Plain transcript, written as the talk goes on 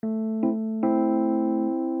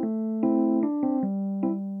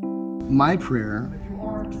My prayer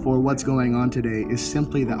for what's going on today is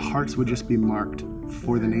simply that hearts would just be marked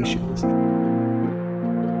for the nations.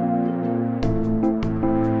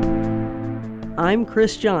 I'm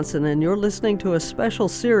Chris Johnson, and you're listening to a special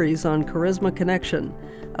series on Charisma Connection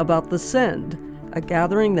about The Send, a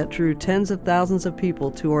gathering that drew tens of thousands of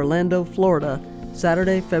people to Orlando, Florida,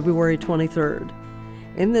 Saturday, February 23rd.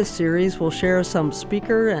 In this series, we'll share some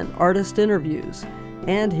speaker and artist interviews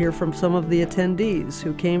and hear from some of the attendees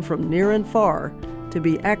who came from near and far to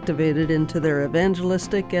be activated into their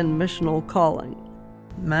evangelistic and missional calling.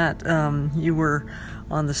 Matt, you were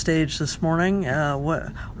on the stage this morning.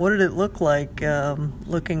 What did it look like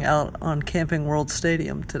looking out on Camping World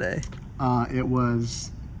Stadium today? It was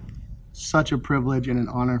such a privilege and an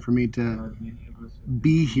honor for me to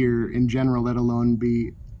be here in general, let alone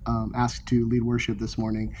be asked to lead worship this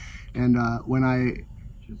morning. And when I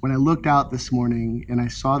looked out this morning and I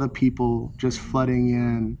saw the people just flooding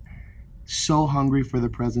in, so hungry for the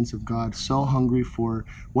presence of God, so hungry for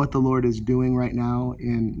what the Lord is doing right now,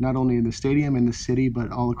 in not only in the stadium, in the city,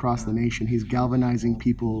 but all across the nation. He's galvanizing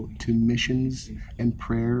people to missions and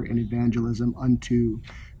prayer and evangelism unto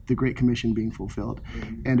the Great Commission being fulfilled.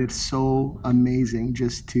 And it's so amazing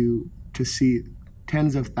just to see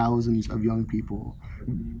tens of thousands of young people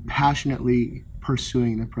passionately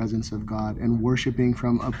pursuing the presence of God and worshiping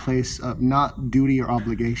from a place of not duty or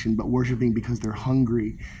obligation, but worshiping because they're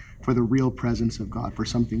hungry for the real presence of God, for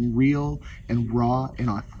something real and raw and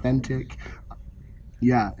authentic.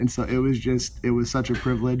 Yeah, and so it was such a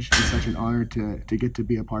privilege and such an honor to get to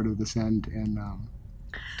be a part of the Send. And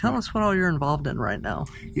tell us what all you're involved in right now.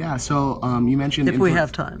 Yeah, so you mentioned if we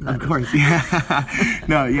have time, of course. Yeah,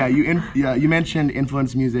 no, yeah, you mentioned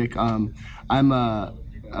influence music. I'm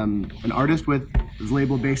an artist with a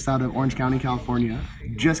label based out of Orange County, California.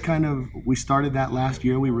 We started that last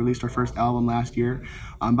year. We released our first album last year.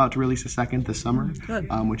 I'm about to release a second this summer,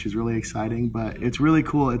 which is really exciting. But it's really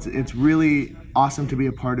cool. It's really awesome to be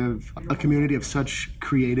a part of a community of such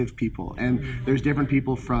creative people. And there's different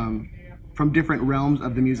people from different realms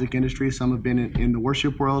of the music industry. Some have been in the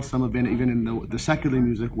worship world, some have been even in the secular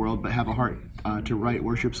music world, but have a heart to write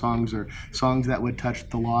worship songs or songs that would touch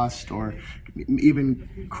the lost, or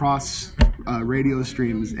even cross radio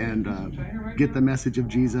streams and get the message of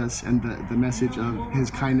Jesus and the message of his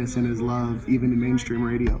kindness and his love, even in mainstream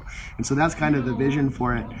radio. And so that's kind of the vision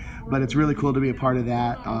for it. But it's really cool to be a part of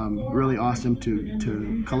that. Really awesome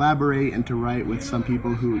to collaborate and to write with some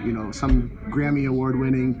people who, some Grammy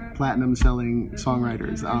award-winning, platinum-selling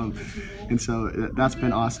songwriters. And so that's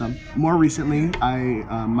been awesome. More recently,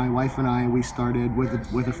 my wife and I, we started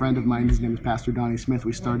with a friend of mine. His name is Pastor Donnie Smith.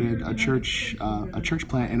 We started a church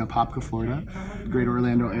plant in Apopka, Florida, greater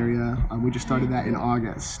Orlando area. We just started that in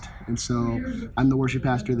August. And so I'm the worship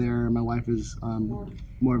pastor there. My wife is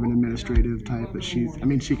more of an administrative type, but she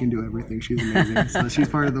can do everything. She's amazing. So she's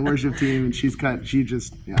part of the worship team, and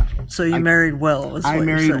yeah. So you married well. I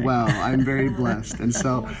married well. I'm very blessed. And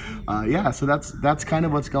so, so that's kind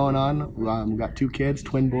of what's going on. We've got 2 kids,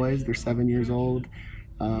 twin boys. They're 7 years old.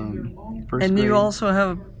 And grade. You also have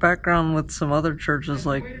a background with some other churches,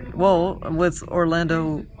 with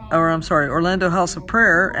Orlando House of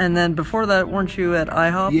Prayer, and then before that, weren't you at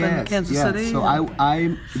IHOP in Kansas City? So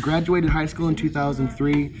I graduated high school in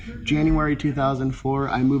 2003. January 2004,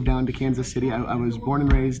 I moved down to Kansas City. I was born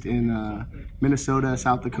and raised in Minnesota,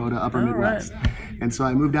 South Dakota, upper Midwest. Right. And so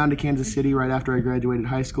I moved down to Kansas City right after I graduated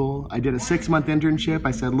high school. I did a 6-month internship.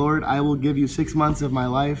 I said, Lord, I will give you 6 months of my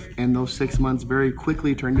life. And those 6 months very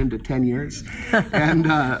quickly turned into 10 years. And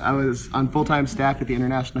I was on full-time staff at the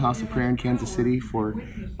International House of Prayer in Kansas City for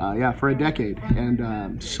a decade.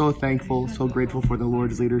 And so thankful, so grateful for the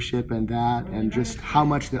Lord's leadership and just how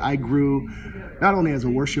much that I grew, not only as a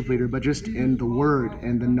worship leader, but just in the Word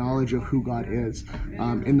and the knowledge of who God is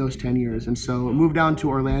in those 10 years. And so I moved down to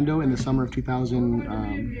Orlando in the summer of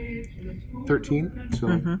 2013.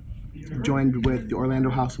 So joined with the Orlando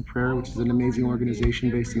House of Prayer, which is an amazing organization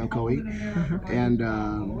based in Ocoee, and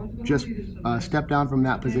just stepped down from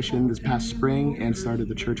that position this past spring and started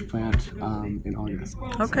the church plant in August.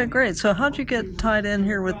 Okay, great. So how'd you get tied in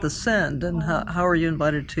here with the Send, and how are you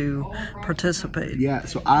invited to participate? Yeah,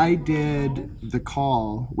 so I did the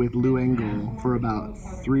call with Lou Engel for about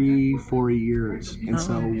 3-4 years, and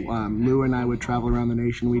so Lou and I would travel around the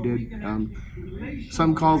nation. We did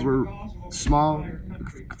some calls were small,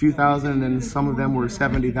 a few thousand, and then some of them were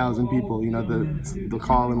 70,000 people. The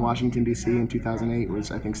call in Washington, D.C. in 2008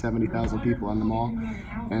 was, I think, 70,000 people on the mall.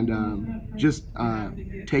 And just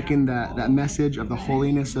taking that message of the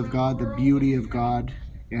holiness of God, the beauty of God,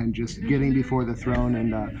 and just getting before the throne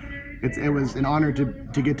and it was an honor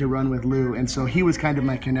to get to run with Lou, and so he was kind of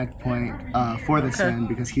my connect point for the Send,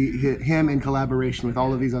 because him in collaboration with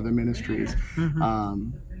all of these other ministries.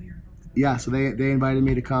 So they invited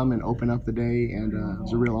me to come and open up the day, and it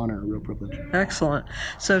was a real honor, a real privilege. Excellent.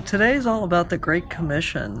 So today's all about the Great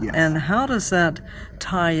Commission, Yes. and how does that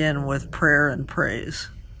tie in with prayer and praise?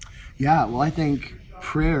 Yeah, well, I think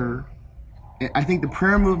the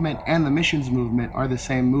prayer movement and the missions movement are the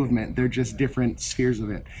same movement. They're just different spheres of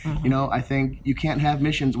it. I think you can't have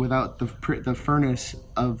missions without the furnace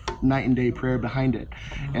of night and day prayer behind it.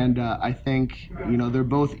 And I think, they're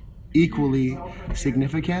both equally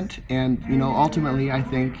significant. And, ultimately, I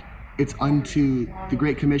think it's unto the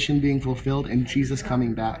Great Commission being fulfilled and Jesus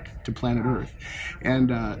coming back to planet Earth. And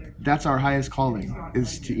that's our highest calling,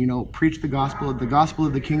 is to, preach the gospel. The gospel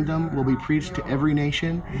of the kingdom will be preached to every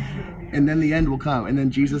nation, and then the end will come. And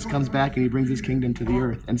then Jesus comes back and he brings his kingdom to the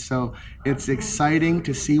earth. And so it's exciting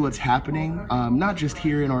to see what's happening, not just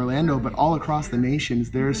here in Orlando, but all across the nations.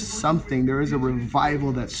 There is a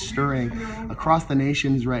revival that's stirring across the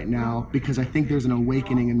nations right now, because I think there's an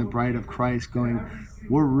awakening in the bride of Christ going,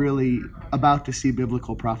 we're really about to see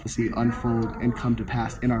biblical prophecy unfold and come to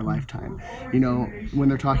pass in our lifetime. When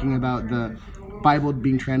they're talking about the Bible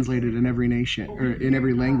being translated in every nation, or in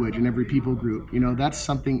every language, in every people group, that's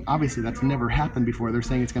something, obviously, that's never happened before. They're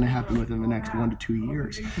saying it's going to happen within the next 1 to 2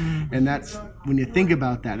 years. And that's, when you think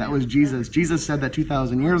about that was Jesus. Jesus said that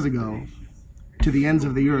 2,000 years ago, to the ends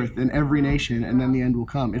of the earth in every nation, and then the end will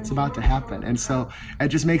come. It's about to happen. And so it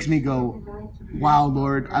just makes me go, wow,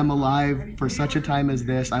 Lord, I'm alive for such a time as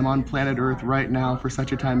this. I'm on planet Earth right now for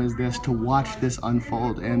such a time as this, to watch this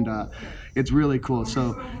unfold. And it's really cool.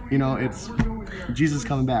 So, it's Jesus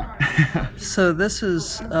coming back. So this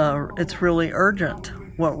is, it's really urgent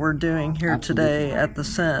what we're doing here today at the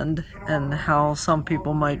Send, and how some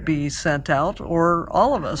people might be sent out, or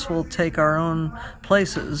all of us will take our own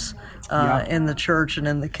places in the church and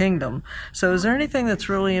in the kingdom. So is there anything that's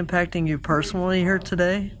really impacting you personally here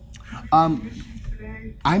today?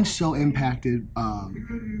 I'm so impacted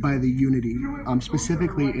by the unity,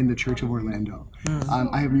 specifically in the Church of Orlando.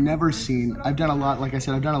 I have never seen, I've done a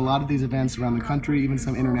lot of these events around the country, even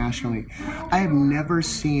some internationally. I have never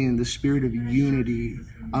seen the spirit of unity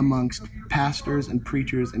amongst pastors and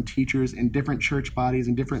preachers and teachers in different church bodies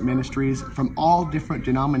and different ministries from all different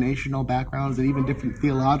denominational backgrounds and even different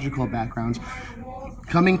theological backgrounds,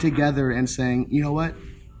 coming together and saying, you know what?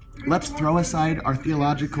 Let's throw aside our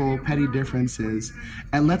theological petty differences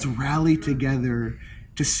and let's rally together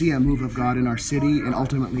to see a move of God in our city and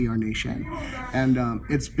ultimately our nation. And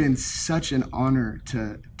it's been such an honor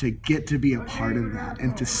to get to be a part of that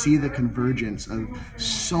and to see the convergence of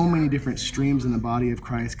so many different streams in the body of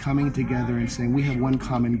Christ coming together and saying, we have one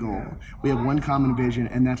common goal, we have one common vision,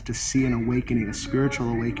 and that's to see an awakening, a spiritual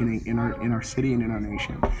awakening in our city and in our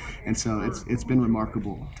nation. And so it's been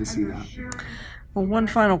remarkable to see that. Well, one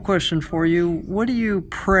final question for you. What do you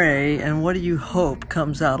pray and what do you hope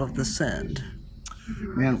comes out of the Send?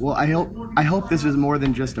 Man, well, I hope this is more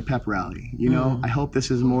than just a pep rally. I hope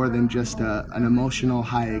this is more than just an emotional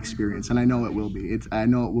high experience, and I know it will be. I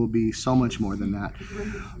know it will be so much more than that.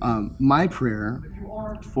 My prayer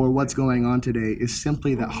for what's going on today is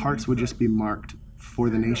simply that hearts would just be marked for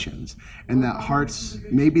the nations, and that hearts,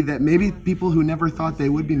 maybe people who never thought they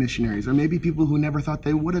would be missionaries, or maybe people who never thought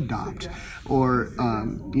they would adopt, or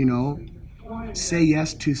say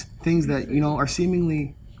yes to things that are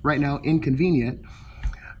seemingly right now inconvenient,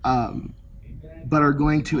 but are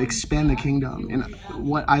going to expand the kingdom. And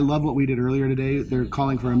I love what we did earlier today. They're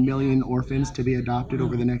calling for 1 million orphans to be adopted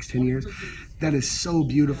over the next 10 years. That is so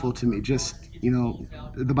beautiful to me. Just,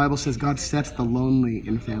 the Bible says God sets the lonely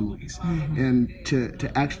in families. And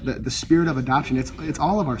to actually, the spirit of adoption, it's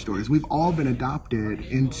all of our stories. We've all been adopted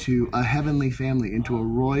into a heavenly family, into a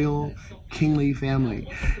royal, kingly family.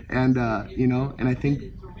 And, and I think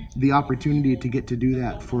the opportunity to get to do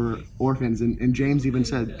that for orphans. And James even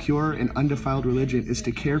said, pure and undefiled religion is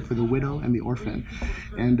to care for the widow and the orphan.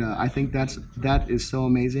 And I think that is so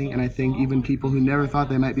amazing. And I think even people who never thought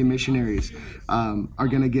they might be missionaries are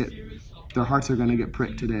going to get, their hearts are going to get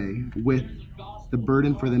pricked today with the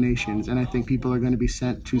burden for the nations. And I think people are going to be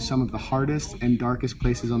sent to some of the hardest and darkest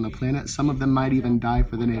places on the planet. Some of them might even die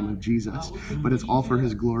for the name of Jesus, but it's all for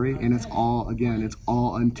his glory, and it's all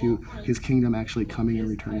unto his kingdom actually coming and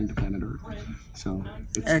returning to planet Earth. So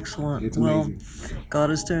it's excellent. It's amazing. Well, God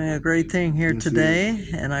is doing a great thing here today,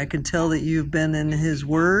 and I can tell that you've been in his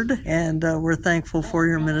word, and we're thankful for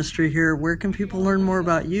your ministry here. Where can people learn more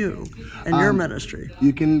about you and your ministry?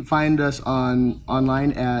 You can find us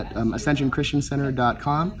online at ascensionchristiancenter.com.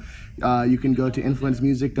 You can go to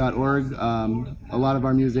influencemusic.org. A lot of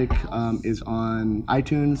our music is on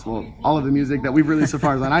iTunes. Well, all of the music that we've released so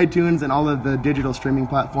far is on iTunes and all of the digital streaming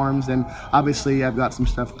platforms. And obviously, I've got some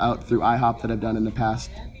stuff out through IHOP that I've done in the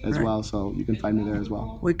past as well, so you can find me there as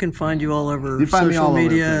well. We can find you all over You find me social all over the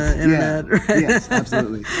media, place. internet. Yeah. Right? Yes,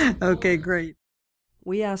 absolutely. Okay, great.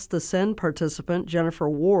 We asked the Send participant, Jennifer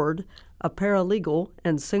Ward, a paralegal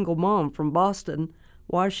and single mom from Boston,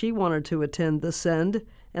 why she wanted to attend the Send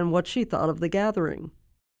and what she thought of the gathering.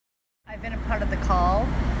 I've been a part of the call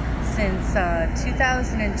since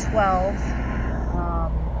 2012.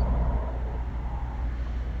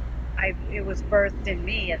 It was birthed in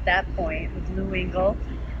me at that point with Lou Engle,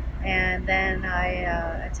 and then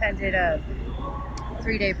I attended a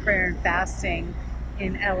 3-day prayer and fasting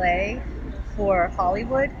in LA for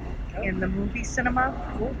Hollywood in the movie cinema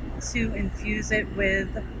to infuse it with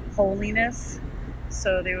holiness.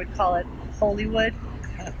 So they would call it Hollywood,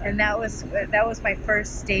 and that was my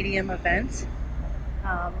first stadium event.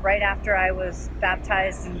 Right after I was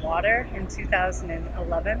baptized in water in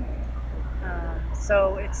 2011.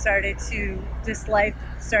 So this life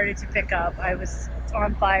started to pick up. I was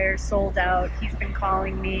on fire, sold out. He's been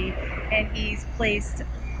calling me, and he's placed,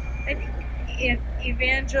 I think,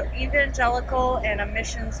 evangelical and a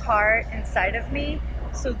missions heart inside of me.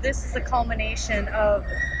 So this is a culmination of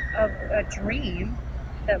a dream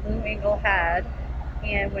that Lou Engle had.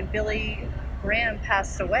 And when Billy Graham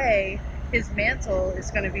passed away, his mantle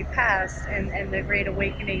is going to be passed, and the great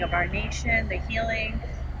awakening of our nation, the healing,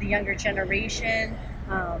 the younger generation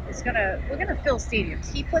we're gonna fill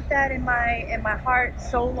stadiums. He put that in my heart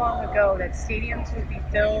so long ago that stadiums would be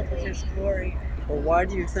filled with his glory. Well, why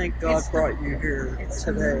do you think God brought you here it's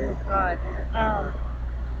today? The move of God.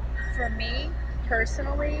 For me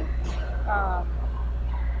personally,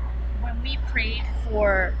 when we prayed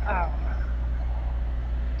for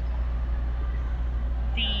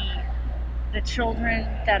the children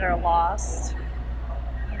that are lost,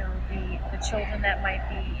 the children that might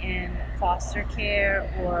be in foster care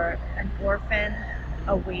or an orphan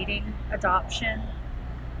awaiting adoption,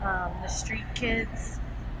 the street kids,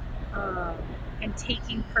 and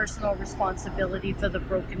taking personal responsibility for the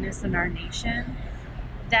brokenness in our nation,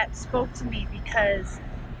 that spoke to me because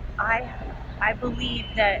I believe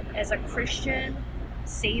that as a Christian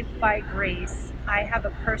saved by grace, I have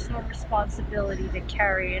a personal responsibility to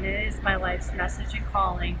carry, and it is my life's message and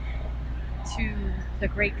calling to the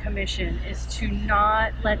Great Commission, is to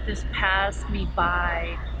not let this pass me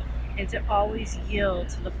by and to always yield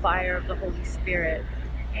to the fire of the Holy Spirit.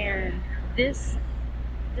 And this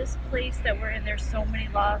place that we're in, there's so many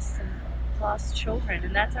lost children,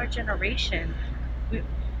 and that's our generation. We're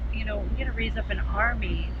going to raise up an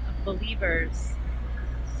army of believers.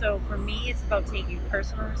 So for me, it's about taking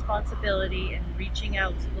personal responsibility and reaching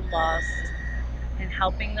out to the lost and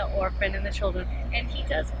helping the orphan and the children. And he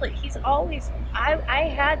does play, he's always,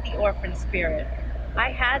 I had the orphan spirit.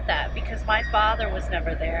 I had that because my father was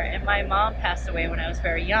never there, and my mom passed away when I was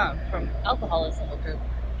very young from alcoholism.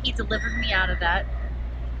 He delivered me out of that,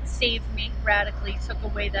 saved me radically, took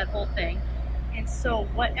away that whole thing. And so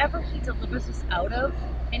whatever he delivers us out of,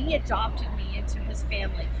 and he adopted me into his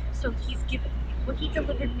family. So he's given, what he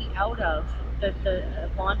delivered me out of, the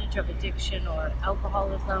bondage of addiction or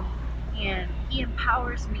alcoholism, and he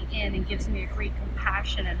empowers me in and gives me a great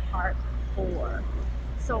compassion and heart for.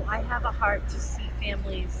 So I have a heart to see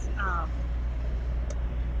families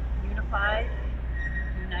unified,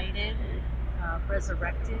 united,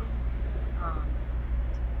 resurrected,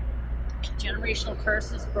 generational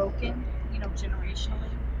curses broken, generationally.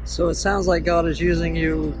 So it sounds like God is using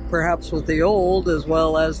you perhaps with the old as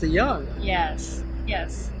well as the young. Yes.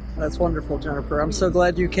 That's wonderful, Jennifer. I'm so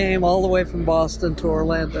glad you came all the way from Boston to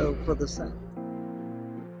Orlando for the Send.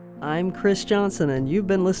 I'm Chris Johnson, and you've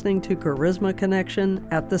been listening to Charisma Connection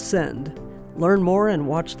at the Send. Learn more and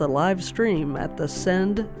watch the live stream at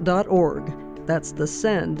thesend.org. That's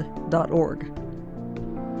thesend.org.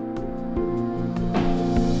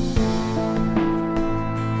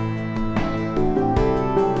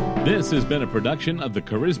 This has been a production of the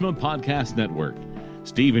Charisma Podcast Network.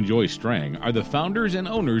 Steve and Joy Strang are the founders and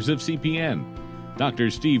owners of CPN. Dr.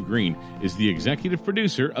 Steve Green is the executive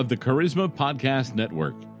producer of the Charisma Podcast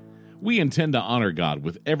Network. We intend to honor God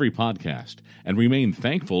with every podcast and remain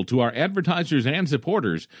thankful to our advertisers and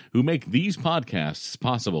supporters who make these podcasts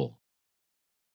possible.